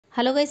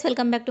Hello guys,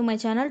 welcome back to my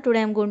channel. Today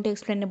I am going to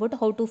explain about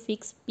how to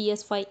fix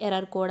PS5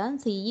 error code on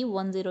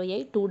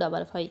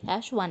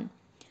CE-108255-1.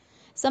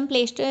 Some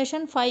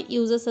PlayStation 5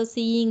 users are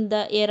seeing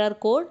the error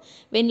code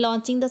when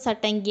launching the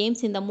certain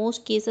games. In the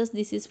most cases,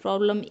 this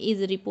problem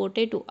is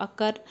reported to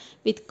occur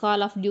with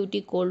Call of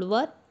Duty Cold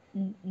War,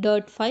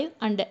 Dirt 5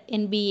 and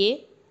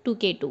NBA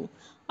 2K2.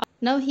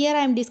 Now here I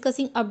am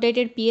discussing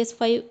updated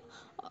PS5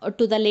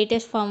 to the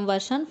latest firm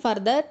version. For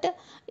that,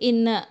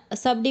 in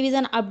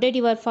subdivision, update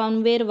your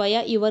firmware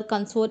via your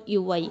console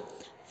UI.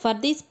 For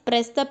this,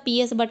 press the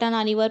PS button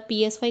on your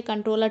PS5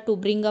 controller to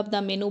bring up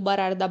the menu bar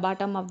at the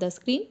bottom of the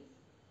screen.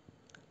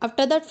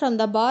 After that, from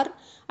the bar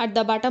at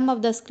the bottom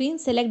of the screen,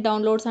 select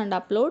Downloads and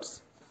Uploads.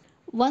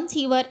 Once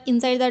you are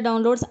inside the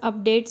Downloads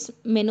Updates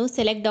menu,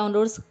 select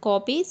Downloads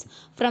Copies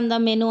from the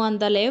menu on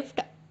the left.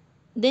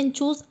 Then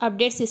choose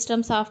Update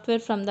System Software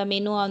from the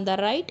menu on the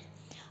right.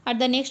 At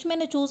the next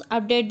menu, choose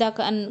Update the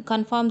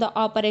confirm the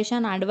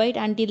operation and wait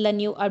until the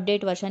new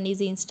update version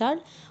is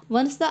installed.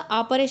 Once the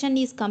operation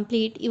is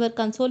complete, your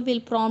console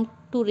will prompt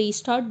to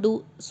restart.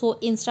 Do so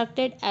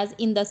instructed as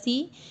in the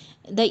C.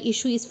 The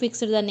issue is fixed.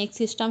 The next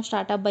system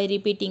startup by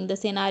repeating the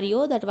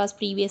scenario that was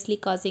previously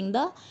causing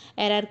the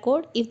error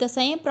code. If the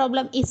same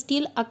problem is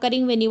still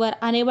occurring when you are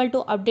unable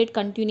to update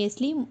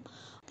continuously,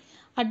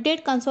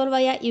 update console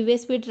via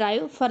USB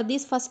drive. For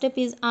this, first step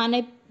is on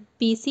a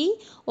PC,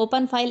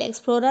 open File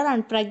Explorer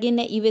and plug in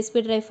a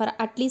USB drive for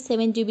at least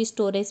 7 GB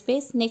storage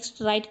space.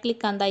 Next, right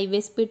click on the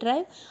USB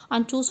drive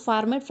and choose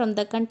Format from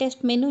the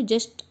context menu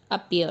just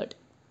appeared.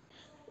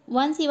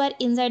 Once you are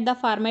inside the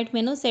Format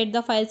menu, set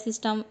the file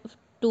system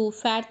to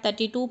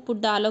FAT32,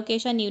 put the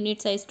allocation unit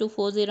size to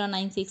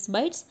 4096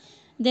 bytes.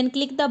 Then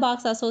click the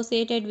box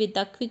associated with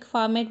the quick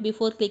format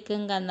before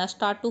clicking on the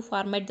start to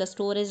format the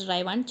storage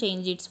drive and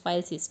change its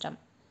file system.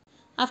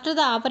 After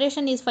the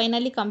operation is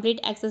finally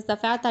complete, access the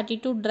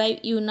FAT32 drive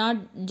you not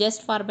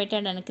just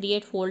formatted and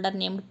create folder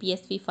named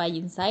PS5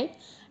 inside.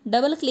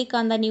 Double click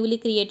on the newly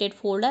created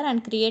folder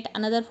and create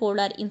another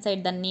folder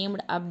inside the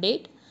named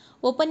update.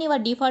 Open your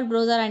default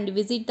browser and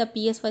visit the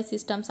PS5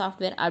 system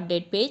software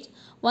update page.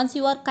 Once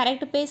you are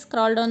correct page,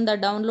 scroll down the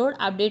download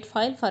update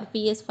file for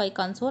PS5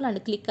 console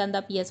and click on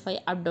the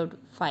PS5 update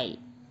file.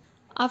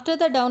 After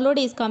the download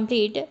is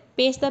complete,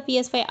 paste the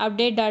PS5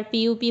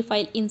 update.pup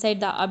file inside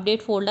the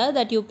update folder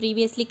that you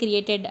previously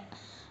created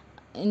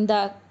in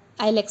the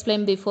I'll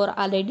explain before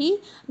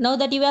already. Now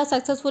that you have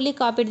successfully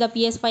copied the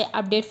PS5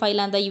 update file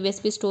on the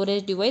USB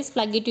storage device,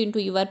 plug it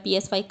into your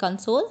PS5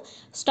 console.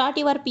 Start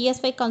your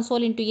PS5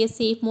 console into a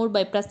safe mode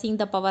by pressing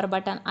the power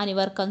button on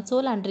your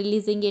console and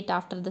releasing it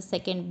after the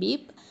second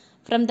beep.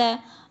 From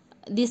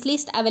this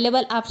list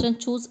available option,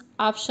 choose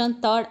option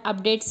 3rd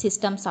update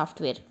system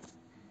software.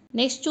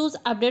 Next, choose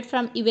update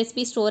from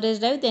USB storage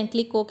drive, then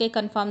click OK,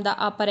 confirm the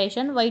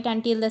operation. Wait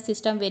until the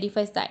system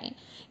verifies the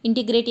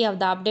integrity of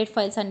the update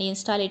files and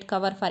install it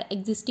cover for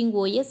existing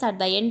OS. At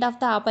the end of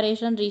the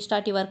operation,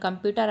 restart your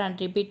computer and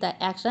repeat the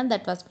action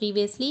that was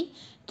previously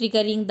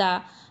triggering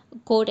the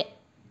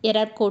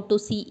error code to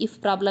see if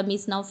problem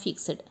is now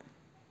fixed.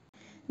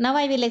 Now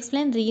I will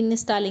explain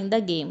reinstalling the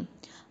game.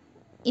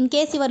 In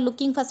case you are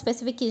looking for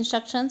specific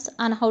instructions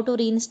on how to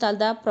reinstall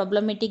the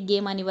problematic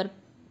game on your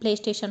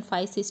PlayStation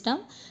 5 system,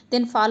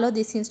 then follow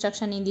this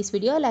instruction in this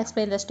video. I'll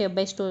explain the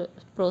step-by-step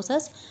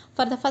process.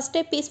 For the first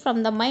step is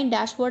from the main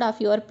dashboard of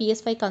your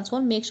PS5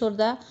 console, make sure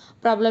the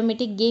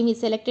problematic game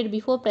is selected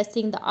before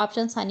pressing the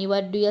options on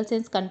your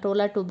DualSense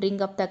controller to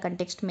bring up the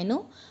context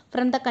menu.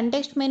 From the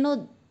context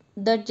menu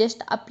that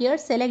just appeared,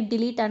 select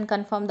delete and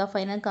confirm the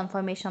final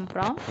confirmation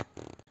prompt.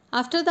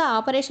 After the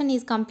operation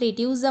is complete,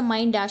 use the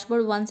main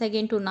dashboard once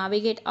again to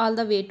navigate all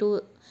the way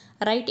to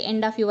right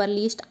end of your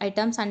list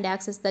items and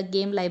access the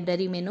game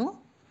library menu.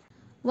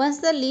 Once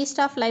the list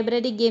of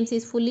library games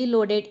is fully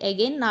loaded,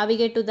 again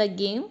navigate to the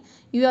game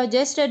you have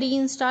just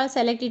reinstalled,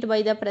 select it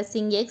by the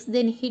pressing X,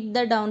 then hit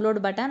the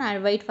download button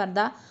and wait for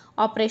the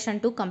operation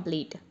to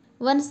complete.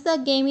 Once the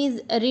game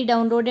is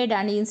re-downloaded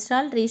and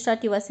installed,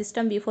 restart your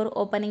system before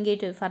opening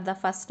it for the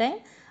first time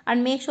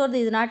and make sure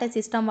there is not a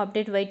system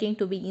update waiting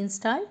to be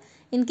installed.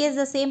 In case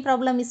the same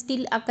problem is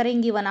still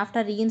occurring even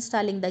after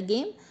reinstalling the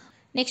game,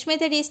 next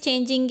method is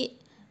changing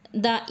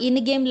the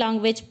in-game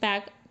language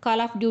pack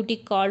Call of Duty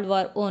Cold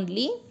War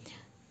only.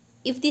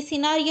 If the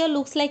scenario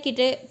looks like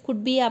it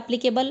could be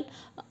applicable,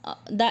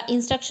 the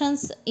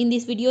instructions in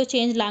this video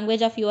change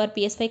language of your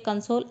PS5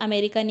 console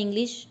American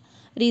English,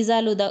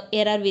 resolve the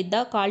error with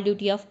the Call of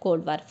Duty of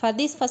Cold War. For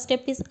this, first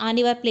step is on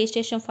your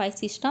PlayStation 5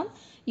 system,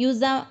 use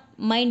the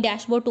main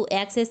dashboard to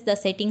access the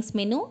settings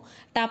menu,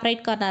 top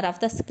right corner of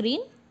the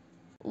screen.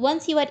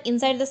 Once you are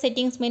inside the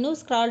settings menu,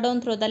 scroll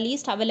down through the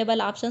list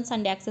available options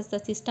and access the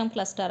system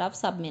cluster of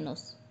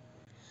submenus.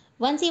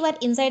 Once you are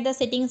inside the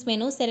settings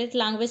menu, select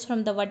language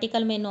from the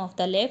vertical menu of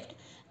the left,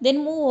 then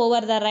move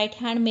over the right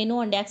hand menu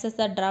and access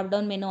the drop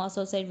down menu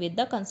associated with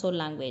the console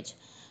language.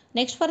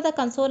 Next, for the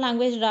console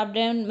language drop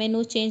down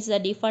menu, change the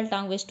default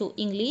language to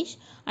English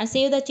and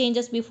save the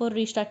changes before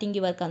restarting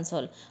your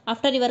console.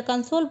 After your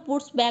console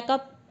boots back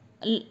up,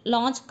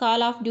 launch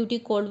Call of Duty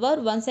Cold War.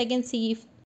 Once again, see if